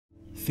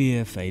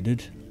Fear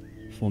faded,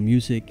 for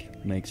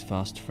music makes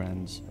fast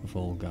friends of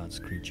all God's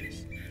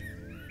creatures.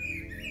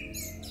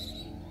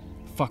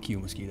 Fuck you,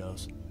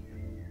 mosquitoes.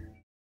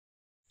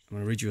 I'm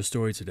gonna read you a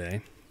story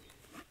today.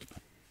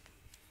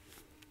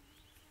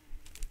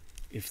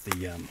 If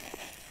the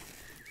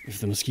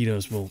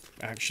mosquitoes will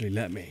actually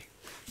let me.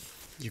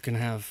 You can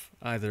have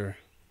either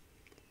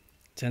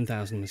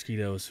 10,000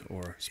 mosquitoes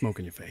or smoke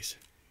in your face.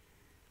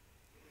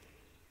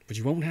 But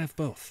you won't have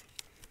both.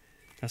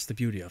 That's the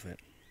beauty of it.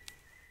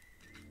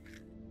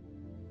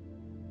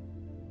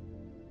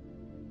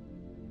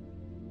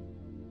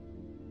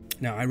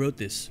 Now, I wrote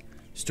this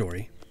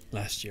story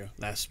last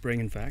spring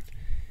in fact,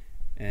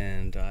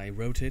 and I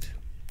wrote it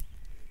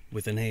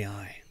with an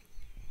AI.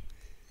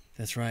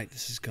 That's right,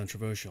 this is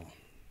controversial.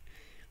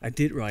 I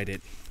did write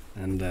it,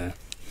 and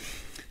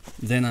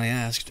then I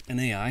asked an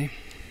AI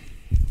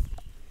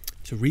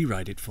to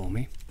rewrite it for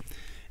me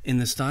in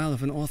the style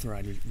of an author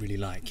I really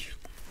like.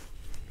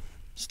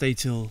 Stay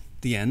till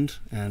the end,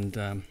 and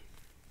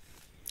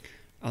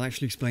I'll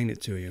actually explain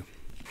it to you.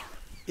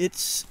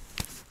 It's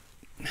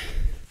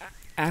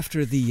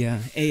after the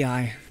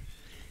AI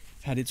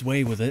had its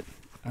way with it,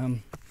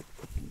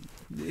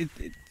 it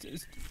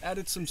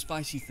added some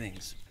spicy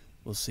things.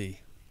 We'll see.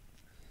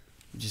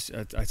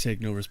 I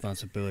take no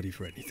responsibility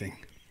for anything.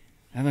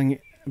 Having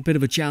a bit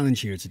of a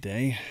challenge here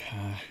today.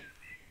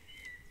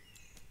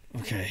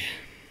 Okay.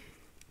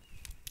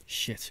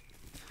 Shit.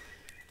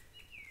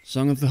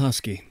 Song of the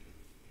Husky.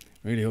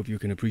 Really hope you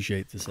can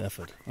appreciate this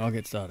effort. I'll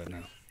get started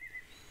now.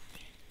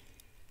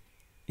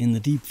 In the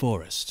deep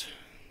forest,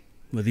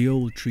 where the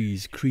old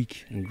trees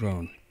creak and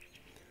groan,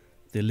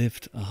 there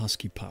lived a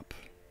husky pup.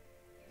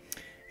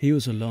 He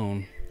was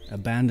alone,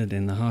 abandoned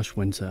in the harsh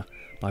winter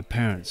by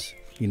parents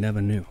he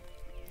never knew.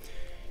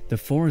 The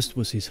forest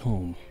was his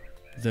home,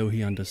 though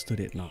he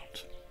understood it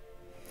not.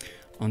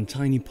 On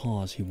tiny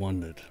paws he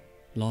wandered,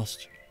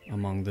 lost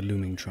among the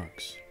looming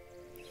trunks.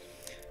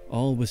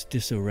 All was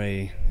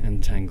disarray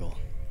and tangle.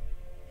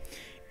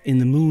 In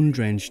the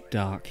moon-drenched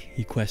dark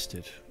he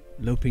quested,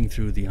 loping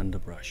through the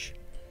underbrush.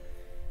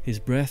 His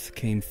breath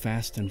came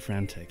fast and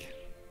frantic,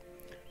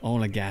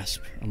 all a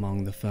gasp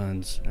among the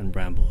ferns and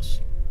brambles.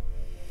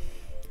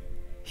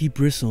 He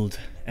bristled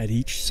at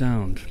each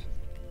sound,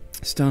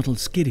 startled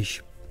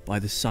skittish by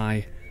the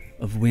sigh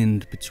of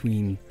wind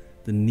between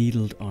the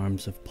needled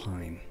arms of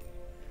pine.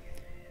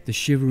 The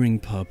shivering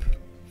pup,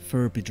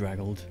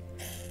 fur-bedraggled,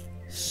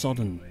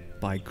 sodden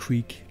by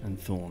creek and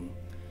thorn,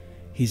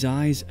 his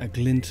eyes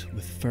aglint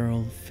with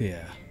feral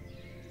fear.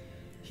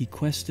 He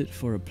quested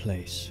for a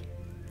place,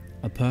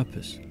 a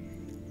purpose,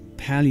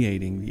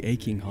 palliating the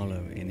aching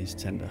hollow in his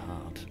tender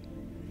heart.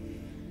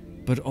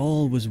 But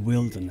all was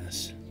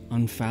wilderness,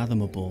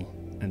 unfathomable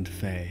and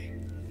fey.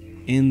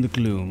 In the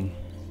gloom,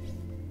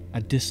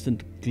 a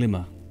distant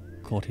glimmer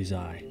caught his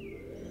eye,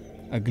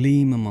 a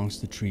gleam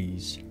amongst the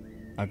trees,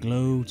 a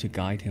glow to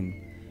guide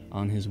him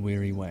on his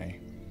weary way.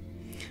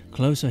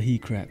 Closer he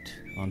crept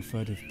on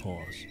furtive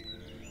paws,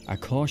 a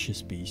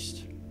cautious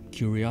beast,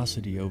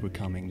 curiosity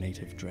overcoming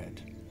native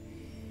dread.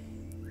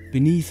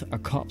 Beneath a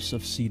copse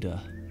of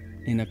cedar,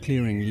 in a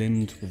clearing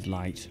limned with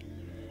light,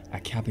 a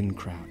cabin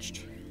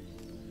crouched.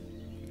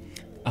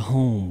 A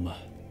home,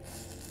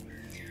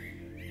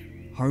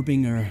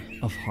 harbinger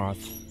of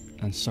hearth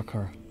and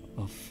succor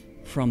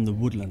from the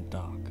woodland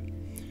dark.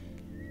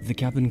 The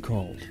cabin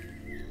called,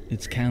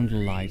 its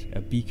candlelight a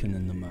beacon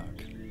in the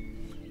murk,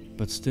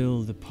 but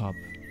still the pup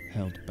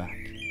held back.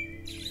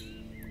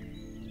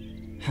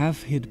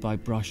 Half hid by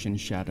brush and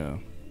shadow,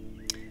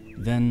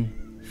 then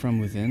from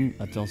within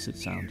a dulcet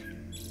sound.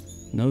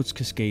 Notes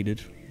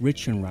cascaded,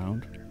 rich and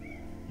round.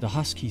 The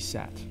husky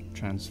sat,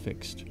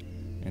 transfixed,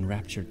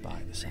 enraptured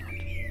by the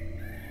sound.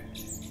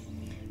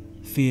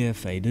 Fear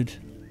faded,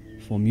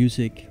 for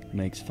music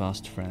makes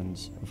fast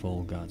friends of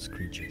all God's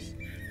creatures.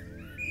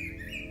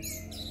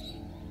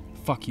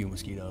 Fuck you,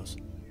 mosquitoes.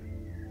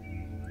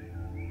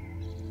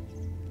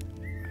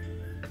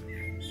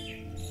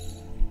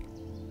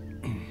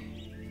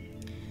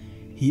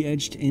 He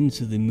edged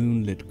into the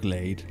moonlit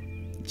glade,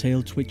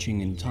 tail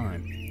twitching in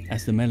time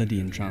as the melody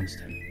entranced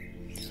him.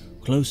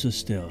 Closer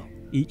still,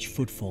 each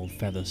footfall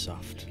feather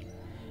soft.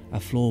 A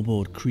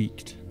floorboard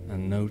creaked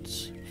and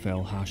notes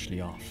fell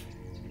harshly off.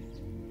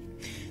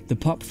 The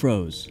pup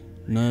froze,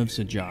 nerves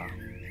ajar.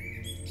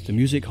 The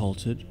music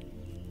halted,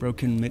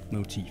 broken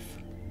mid-motif.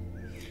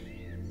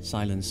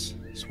 Silence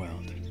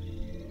swelled.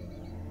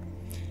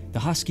 The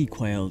husky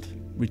quailed,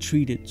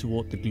 retreated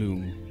toward the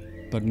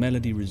gloom, but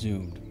melody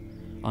resumed,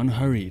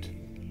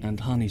 unhurried and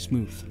honey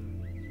smooth.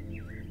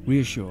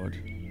 Reassured,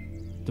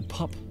 the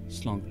pup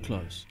slunk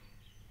close,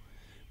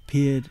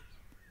 peered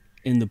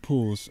in the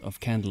pools of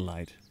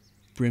candlelight,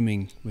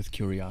 brimming with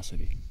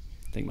curiosity.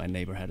 I think my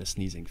neighbor had a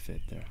sneezing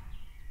fit there.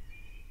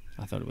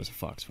 I thought it was a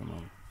fox for a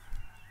moment.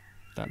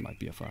 That might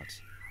be a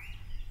fox.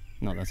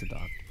 No, that's a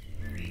dog.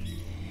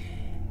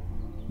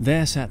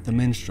 There sat the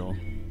minstrel,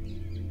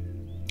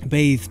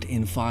 bathed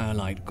in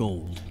firelight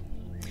gold.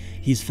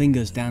 His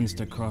fingers danced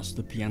across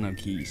the piano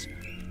keys,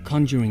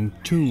 conjuring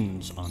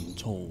tunes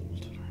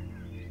untold.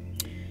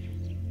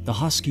 The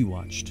husky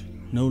watched,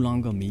 no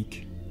longer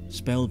meek,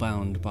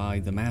 spellbound by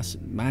the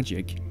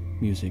magic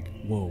music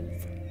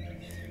wove.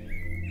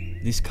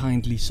 This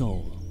kindly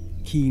soul,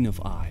 keen of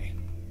eye,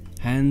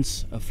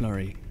 hands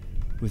aflurry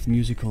with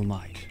musical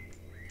might.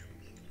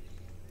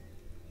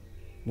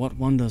 What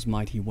wonders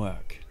might he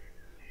work?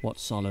 What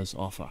solace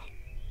offer?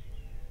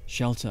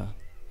 Shelter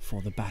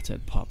for the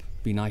battered pup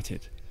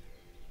benighted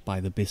by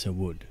the bitter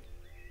wood.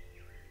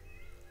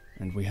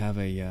 And we have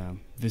a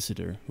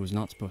visitor who's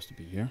not supposed to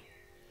be here.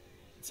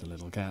 It's a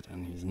little cat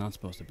and he's not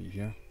supposed to be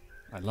here.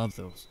 I love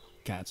those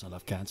cats, I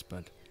love cats,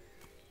 but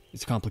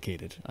it's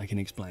complicated. I can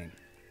explain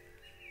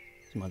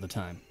some other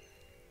time.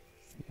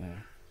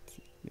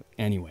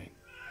 Anyway.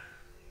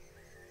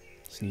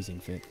 Sneezing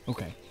fit.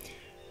 Okay.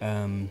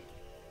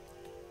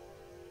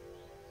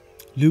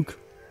 Luke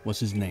was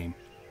his name.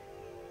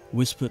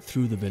 Whispered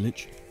through the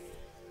village.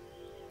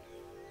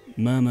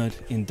 Murmured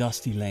in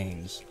dusty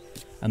lanes.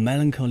 A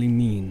melancholy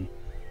mien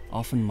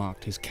often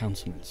marked his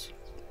countenance.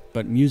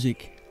 But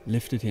music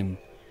lifted him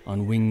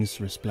on wings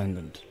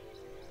resplendent.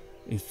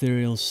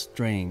 Ethereal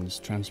strains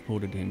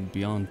transported him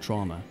beyond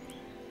trauma.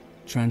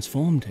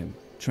 Transformed him.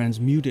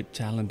 Transmuted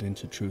talent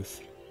into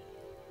truth.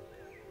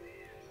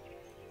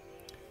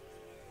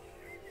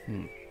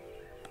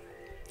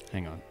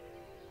 Hang on.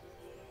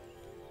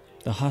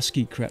 The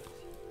husky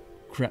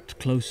crept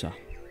closer,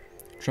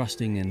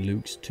 trusting in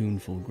Luke's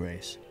tuneful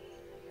grace.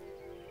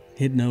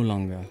 Hid no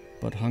longer,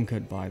 but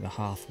hunkered by the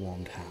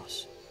hearth-warmed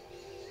house.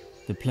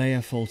 The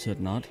player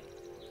faltered not,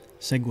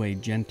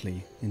 segued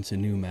gently into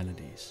new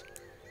melodies,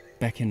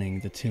 beckoning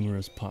the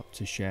timorous pup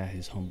to share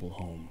his humble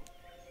home.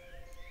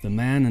 The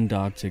man and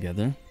dog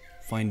together,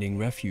 finding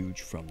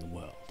refuge from the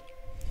world.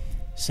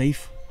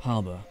 Safe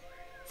harbor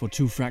for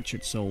two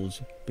fractured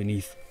souls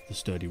beneath the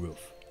sturdy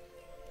roof.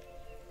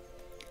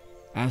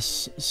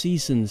 As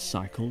seasons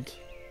cycled,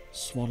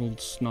 swaddled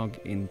snug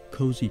in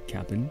cozy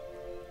cabin,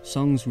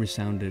 songs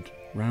resounded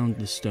round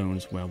the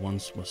stones where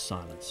once was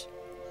silence.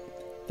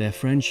 Their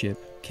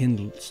friendship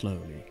kindled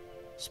slowly,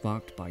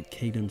 sparked by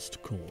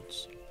cadenced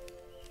chords.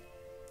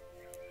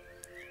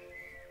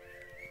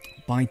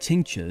 By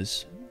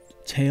tinctures,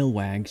 tail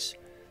wags,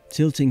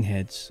 tilting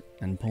heads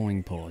and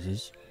pawing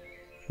pauses,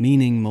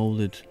 meaning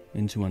molded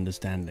into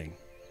understanding.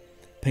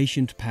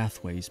 Patient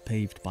pathways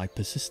paved by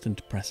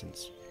persistent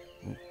presence.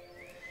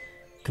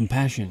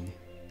 Compassion,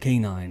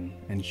 canine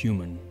and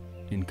human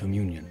in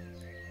communion.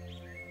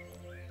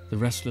 The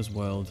restless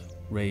world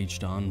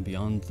raged on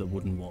beyond the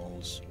wooden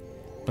walls,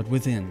 but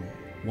within,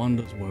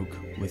 wonders woke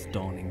with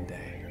dawning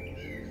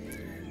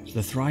day.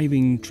 The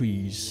thriving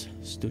trees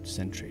stood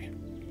sentry,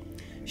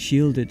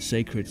 shielded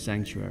sacred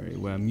sanctuary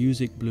where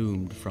music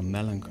bloomed from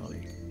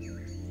melancholy.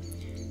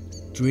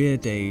 Drear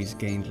days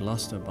gained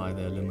luster by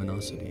their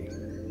luminosity,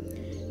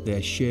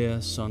 their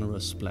sheer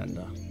sonorous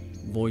splendor,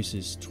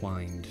 voices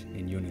twined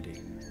in unity.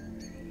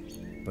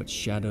 But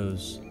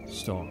shadows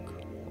stalk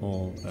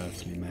all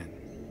earthly men.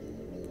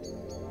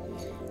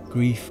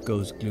 Grief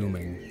goes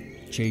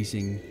glooming,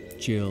 chasing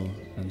chill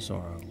and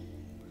sorrow.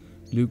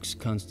 Luke's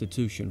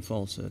constitution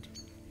faltered,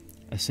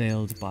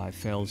 assailed by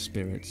fell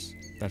spirits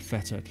that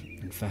fettered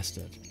and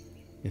festered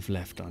if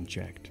left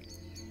unchecked.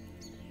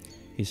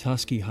 His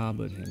husky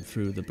harbored him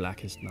through the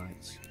blackest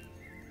nights,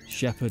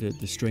 shepherded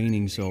the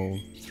straining soul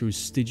through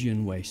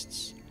Stygian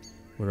wastes,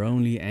 where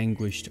only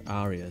anguished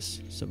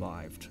arias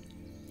survived.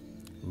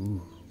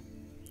 Ooh.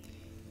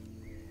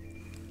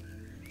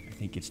 I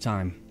think it's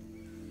time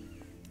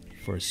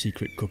for a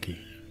secret cookie.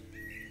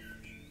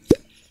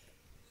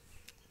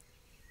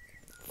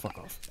 Fuck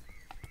off.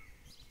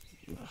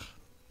 Ugh.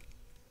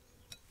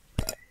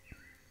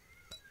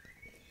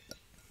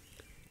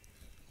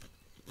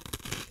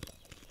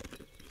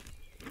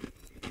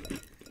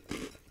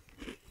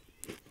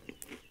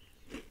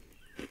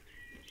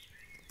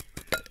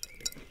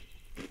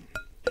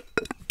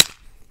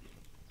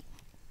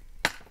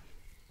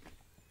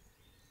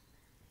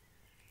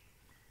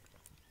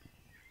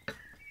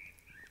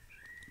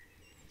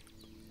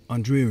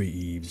 On dreary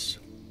eves,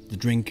 the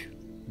drink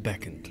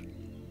beckoned,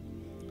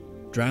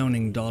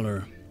 drowning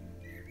dollar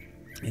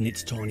in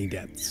its tawny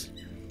depths.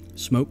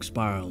 Smoke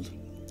spiraled,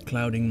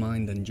 clouding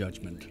mind and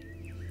judgment.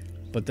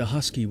 But the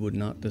husky would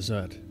not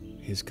desert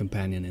his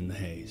companion in the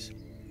haze.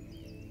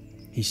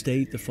 He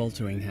stayed the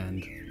faltering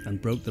hand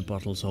and broke the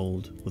bottle's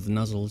hold with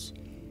nuzzles,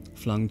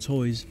 flung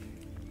toys,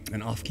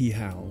 and off-key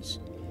howls,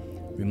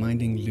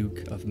 reminding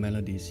Luke of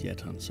melodies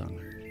yet unsung.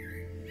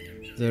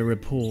 Their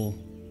rapport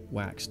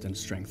waxed and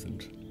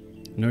strengthened,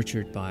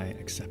 nurtured by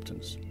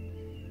acceptance.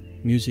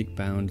 Music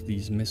bound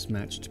these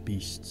mismatched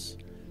beasts,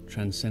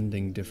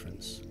 transcending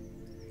difference.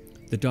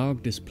 The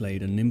dog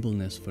displayed a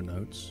nimbleness for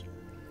notes,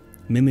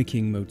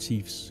 mimicking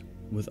motifs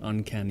with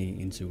uncanny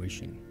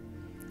intuition.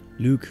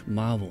 Luke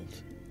marveled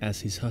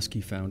as his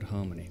husky found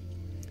harmony,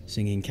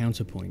 singing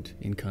counterpoint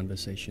in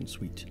conversation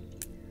sweet.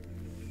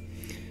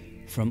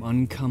 From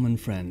uncommon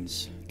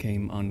friends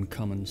came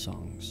uncommon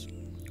songs,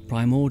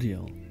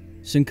 primordial,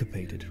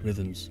 syncopated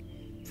rhythms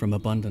from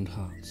abundant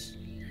hearts.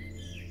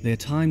 Their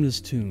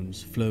timeless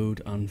tunes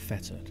flowed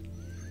unfettered,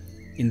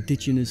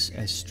 indigenous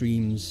as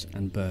streams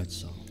and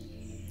birdsong.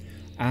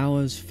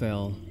 Hours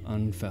fell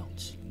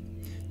unfelt.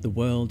 The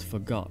world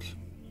forgot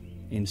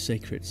in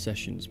sacred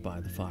sessions by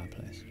the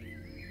fireplace.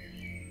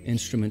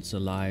 Instruments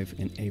alive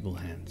in able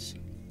hands.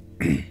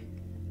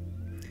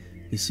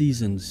 The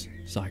seasons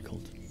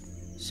cycled.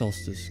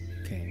 Solstice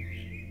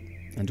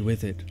came, and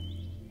with it,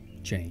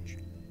 change.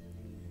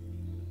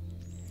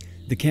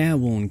 The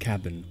careworn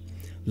cabin,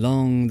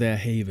 long their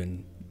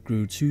haven,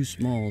 grew too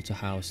small to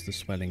house the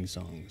swelling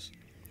songs.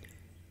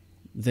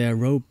 Their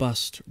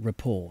robust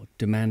rapport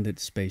demanded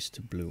space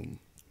to bloom.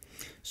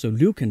 So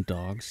Luke and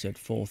Dog set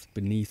forth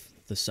beneath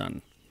the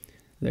sun,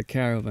 their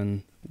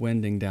caravan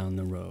wending down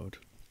the road.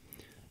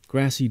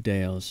 Grassy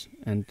dales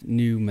and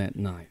new-met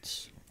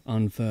nights,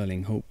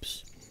 unfurling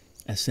hopes,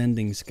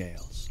 ascending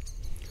scales,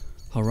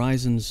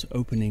 horizons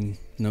opening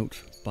note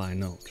by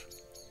note.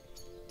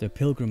 Their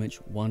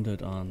pilgrimage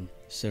wandered on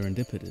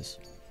serendipitous,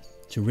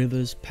 to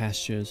rivers,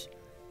 pastures,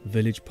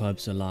 village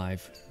pubs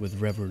alive with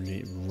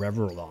revelry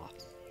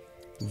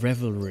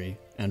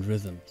and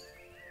rhythm.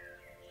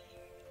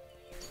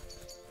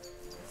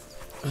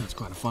 That's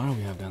quite a fire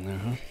we have down there,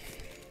 huh?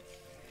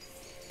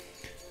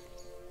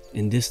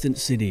 In distant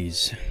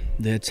cities,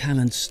 their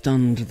talent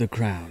stunned the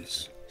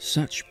crowds.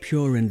 Such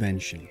pure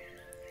invention.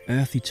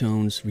 Earthy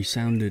tones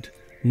resounded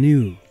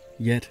new,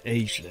 yet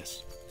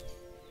ageless.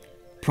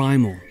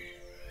 Primal,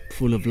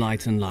 full of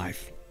light and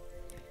life.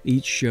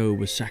 Each show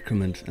was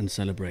sacrament and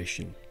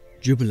celebration.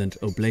 Jubilant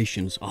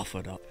oblations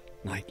offered up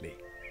nightly.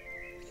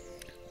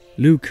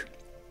 Luke,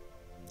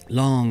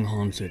 long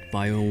haunted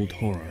by old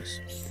horrors,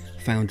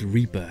 found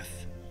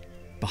rebirth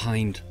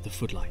behind the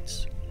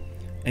footlights,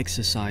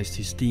 exorcised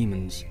his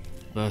demons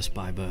verse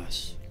by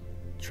verse,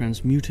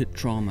 transmuted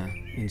trauma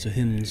into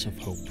hymns of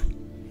hope.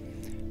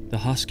 The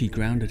husky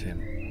grounded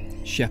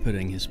him,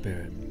 shepherding his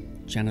spirit,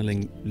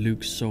 channeling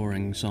Luke's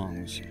soaring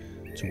songs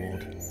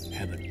toward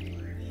heaven.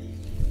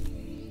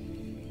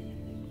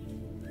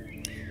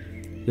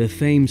 Their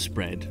fame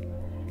spread,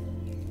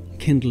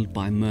 kindled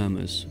by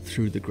murmurs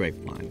through the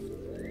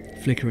grapevine,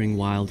 flickering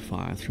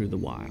wildfire through the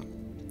wire.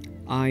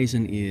 Eyes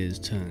and ears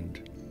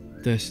turned,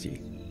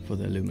 thirsty for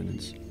their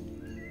luminance.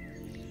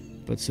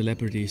 But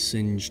celebrity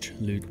singed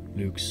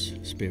Luke's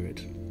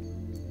spirit.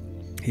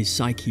 His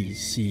psyche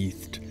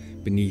seethed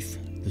beneath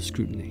the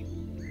scrutiny.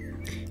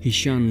 He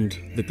shunned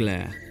the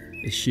glare,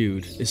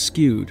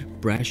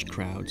 eschewed brash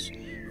crowds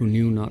who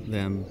knew not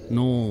them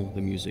nor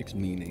the music's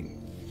meaning.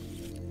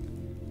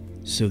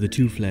 So the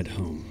two fled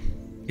home,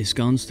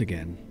 ensconced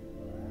again,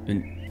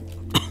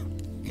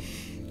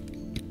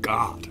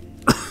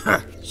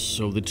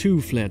 So the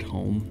two fled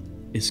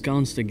home,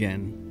 ensconced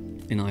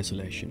again in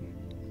isolation.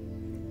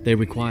 They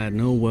required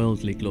no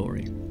worldly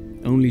glory,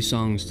 only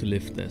songs to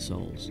lift their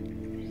souls.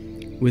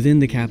 Within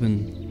the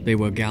cabin, they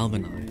were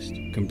galvanized,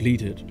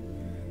 completed,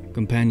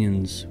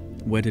 companions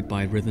wedded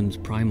by rhythms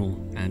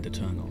primal and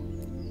eternal.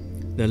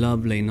 Their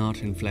love lay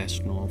not in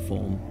flesh nor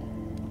form,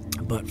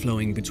 but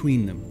flowing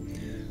between them,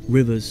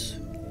 rivers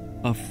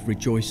of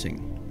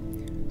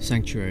rejoicing,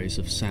 sanctuaries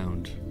of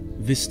sound,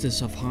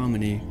 vistas of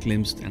harmony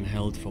glimpsed and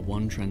held for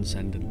one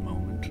transcendent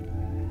moment.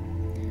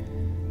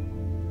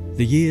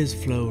 The years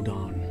flowed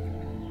on,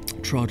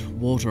 trod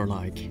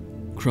water-like,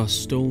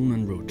 crossed stone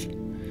and root.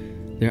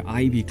 Their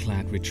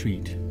ivy-clad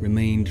retreat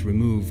remained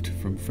removed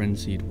from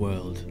frenzied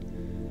world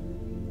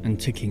and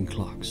ticking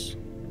clocks.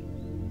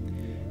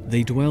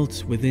 They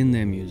dwelt within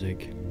their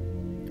music,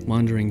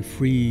 wandering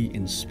free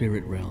in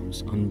spirit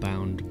realms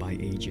unbound by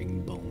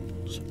aging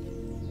bones.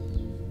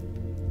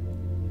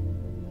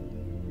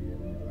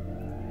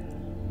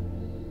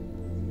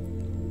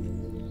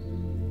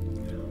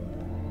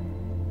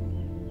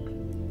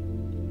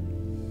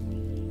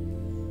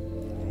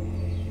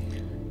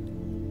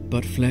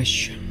 But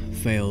flesh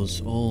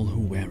fails all who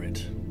wear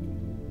it.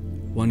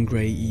 One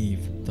grey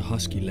eve, the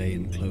husky lay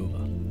in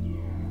clover,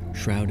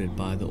 shrouded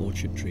by the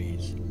orchard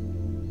trees.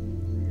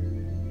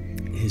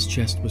 His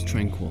chest was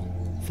tranquil,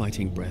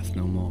 fighting breath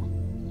no more.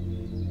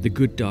 The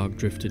good dog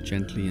drifted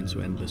gently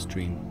into endless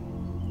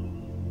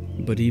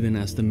dream. But even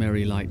as the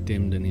merry light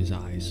dimmed in his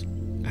eyes,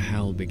 a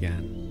howl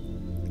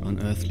began,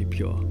 unearthly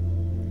pure.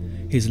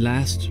 His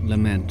last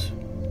lament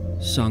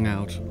sung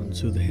out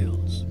onto the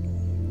hills.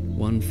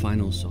 One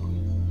final song.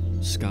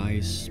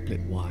 Skies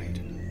split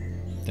wide,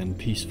 then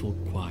peaceful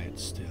quiet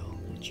still.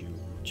 Would you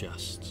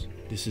just...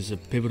 This is a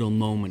pivotal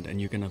moment and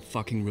you're gonna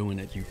fucking ruin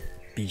it, you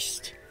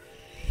beast.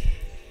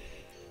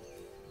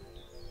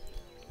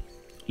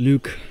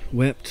 Luke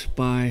wept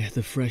by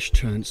the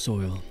fresh-turned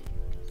soil,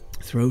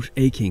 throat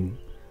aching,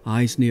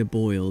 eyes near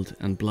boiled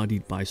and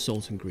bloodied by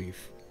salt and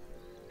grief.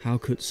 How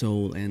could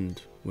soul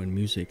end when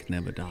music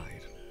never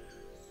died?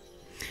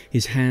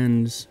 His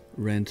hands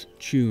rent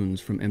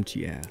tunes from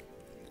empty air,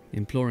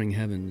 imploring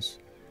heavens,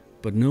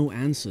 but no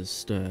answers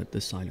stirred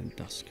the silent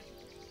dusk,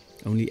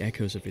 only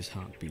echoes of his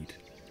heartbeat,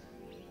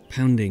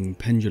 pounding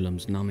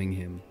pendulums numbing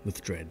him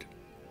with dread.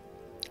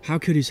 How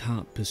could his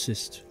heart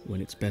persist when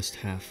its best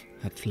half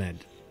had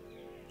fled?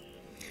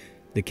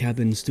 The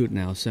cabin stood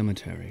now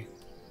cemetery,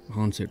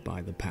 haunted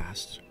by the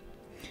past.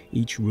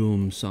 Each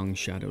room sung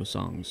shadow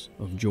songs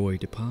of joy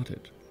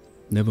departed,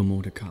 never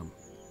more to come.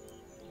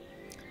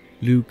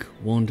 Luke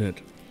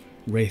wandered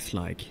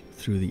wraith-like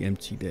through the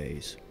empty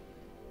days.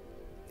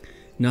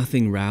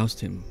 Nothing roused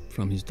him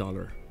from his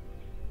dollar,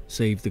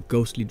 save the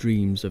ghostly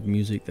dreams of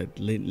music that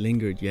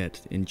lingered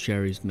yet in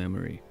cherished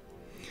memory.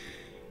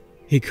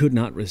 He could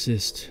not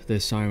resist their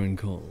siren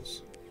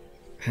calls.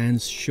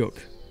 Hands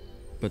shook,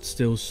 but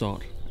still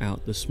sought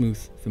out the smooth,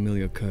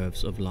 familiar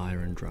curves of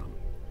lyre and drum.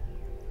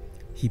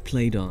 He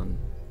played on,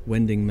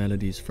 wending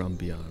melodies from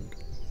beyond.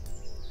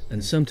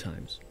 And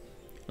sometimes,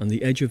 on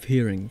the edge of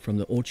hearing from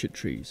the orchard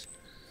trees,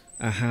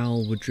 a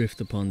howl would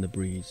drift upon the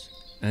breeze,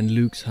 and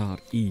Luke's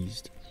heart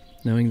eased,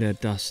 knowing their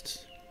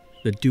dust,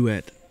 the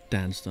duet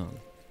danced on.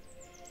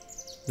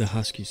 The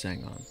husky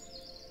sang on.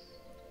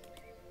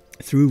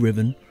 Through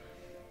Riven,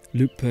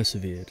 Luke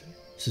persevered,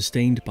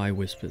 sustained by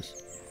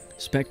whispers,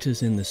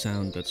 spectres in the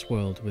sound that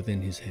swirled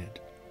within his head.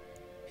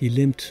 He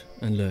limped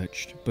and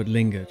lurched, but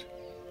lingered,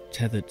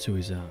 tethered to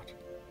his art.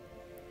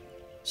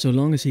 So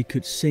long as he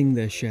could sing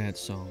their shared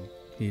song,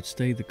 he'd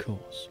stay the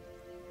course.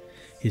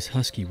 His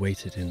husky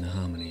waited in the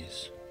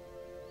harmonies.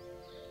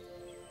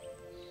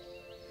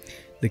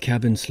 The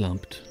cabin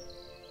slumped,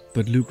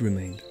 but Luke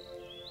remained,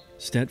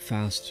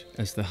 steadfast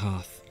as the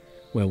hearth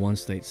where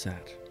once they'd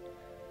sat.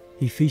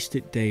 He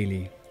feasted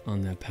daily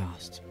on their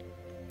past,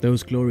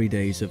 those glory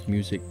days of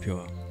music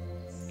pure.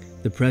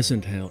 The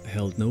present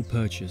held no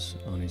purchase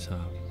on his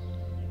heart,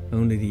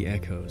 only the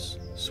echoes,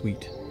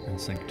 sweet and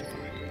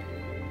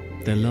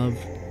sanctified. Their love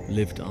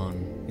lived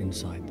on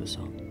inside the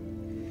song.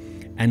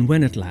 And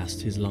when at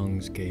last his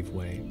lungs gave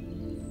way,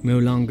 no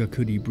longer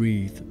could he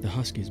breathe the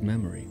husky's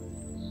memory.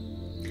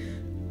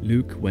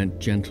 Luke went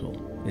gentle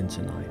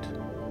into night.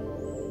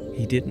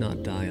 He did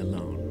not die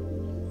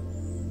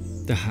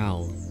alone. The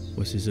howl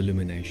was his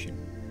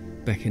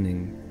illumination,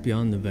 beckoning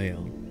beyond the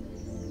veil.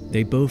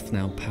 They both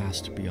now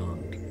passed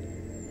beyond.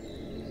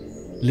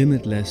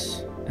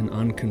 Limitless and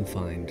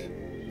unconfined,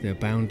 their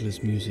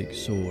boundless music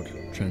soared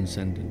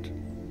transcendent.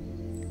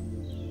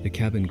 The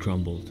cabin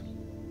crumbled,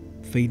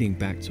 fading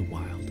back to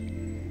wild.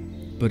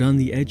 But on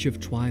the edge of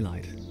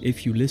twilight,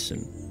 if you listen,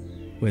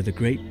 where the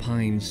great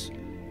pines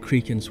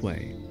creak and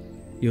sway,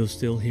 you'll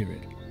still hear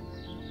it.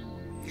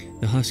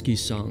 The husky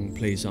song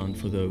plays on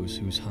for those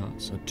whose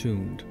hearts are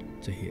tuned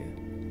to hear.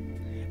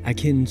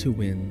 Akin to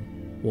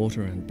wind,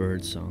 water and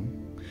bird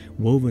song,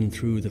 woven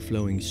through the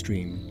flowing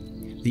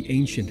stream, the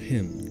ancient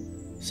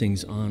hymn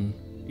sings on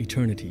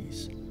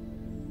eternities,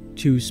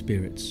 two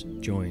spirits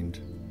joined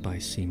by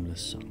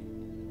seamless song.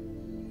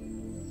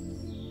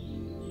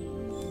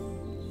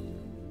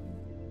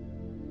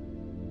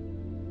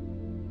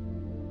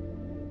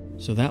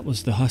 So that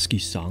was the husky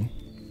song.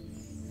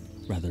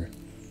 Rather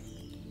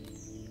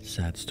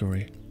sad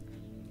story.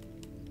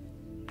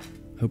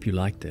 Hope you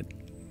liked it.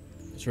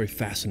 I was very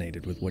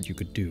fascinated with what you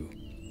could do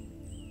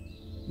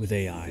with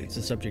AI. It's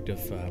a subject of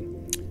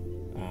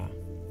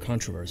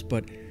controversy,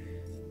 but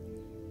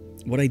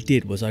what I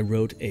did was I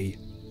wrote a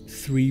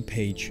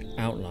 3-page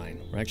outline,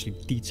 or actually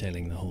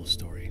detailing the whole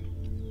story.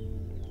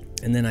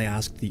 And then I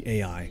asked the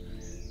AI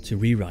to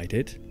rewrite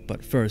it,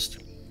 but first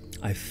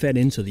I fed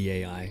into the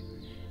AI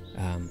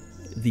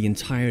the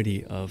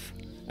entirety of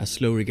A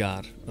Slow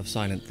Regard of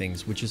Silent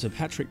Things, which is a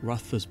Patrick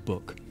Rothfuss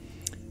book.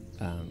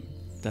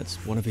 That's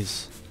one of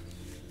his...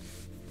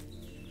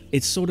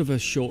 It's sort of a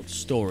short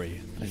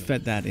story. I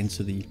fed that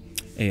into the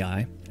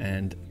AI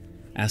and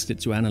asked it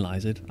to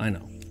analyze it. I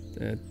know.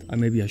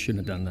 Maybe I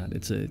shouldn't have done that.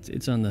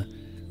 It's on the...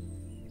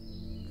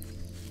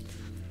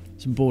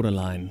 It's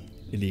borderline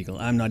illegal.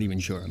 I'm not even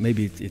sure.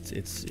 Maybe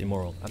it's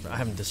immoral. I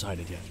haven't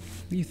decided yet.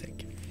 What do you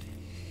think?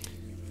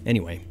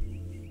 Anyway,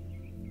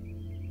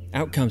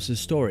 out comes the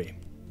story.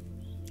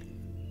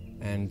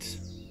 And,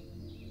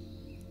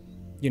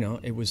 you know,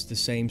 it was the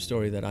same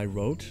story that I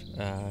wrote,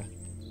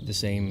 the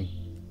same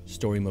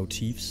story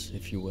motifs,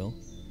 if you will,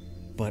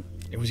 but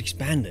it was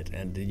expanded,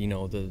 and, you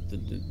know, the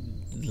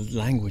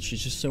language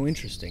is just so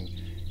interesting.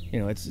 You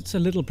know, it's a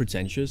little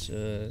pretentious,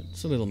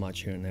 it's a little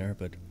much here and there,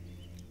 but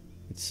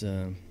it's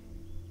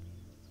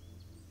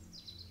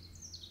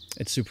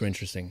super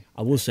interesting.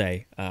 I will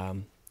say,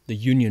 the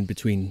union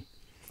between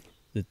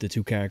the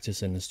two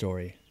characters in the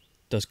story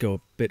does go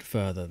a bit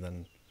further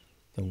than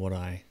what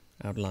I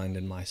outlined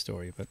in my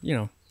story, but, you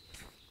know,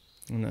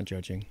 I'm not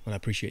judging. Well, I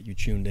appreciate you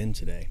tuned in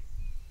today.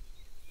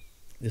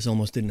 This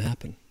almost didn't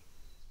happen.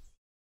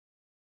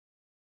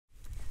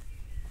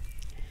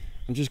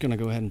 I'm just gonna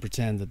go ahead and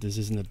pretend that this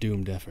isn't a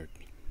doomed effort.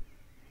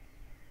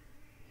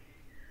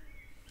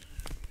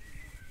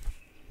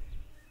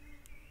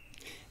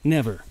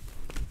 Never,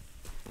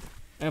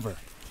 ever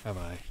have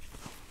I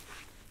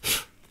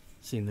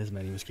seen this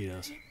many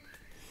mosquitoes.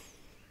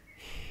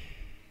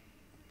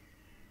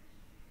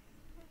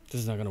 This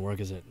is not gonna work,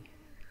 is it?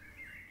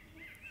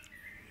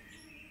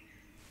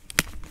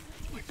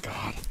 Oh my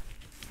God.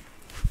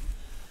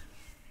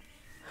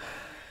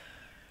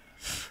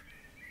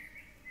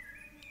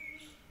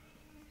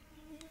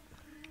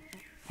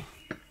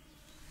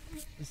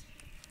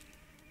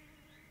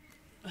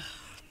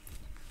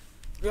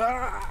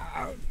 Ah!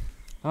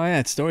 yeah,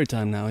 it's story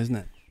time now, isn't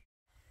it?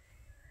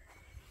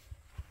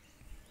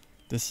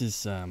 This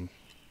is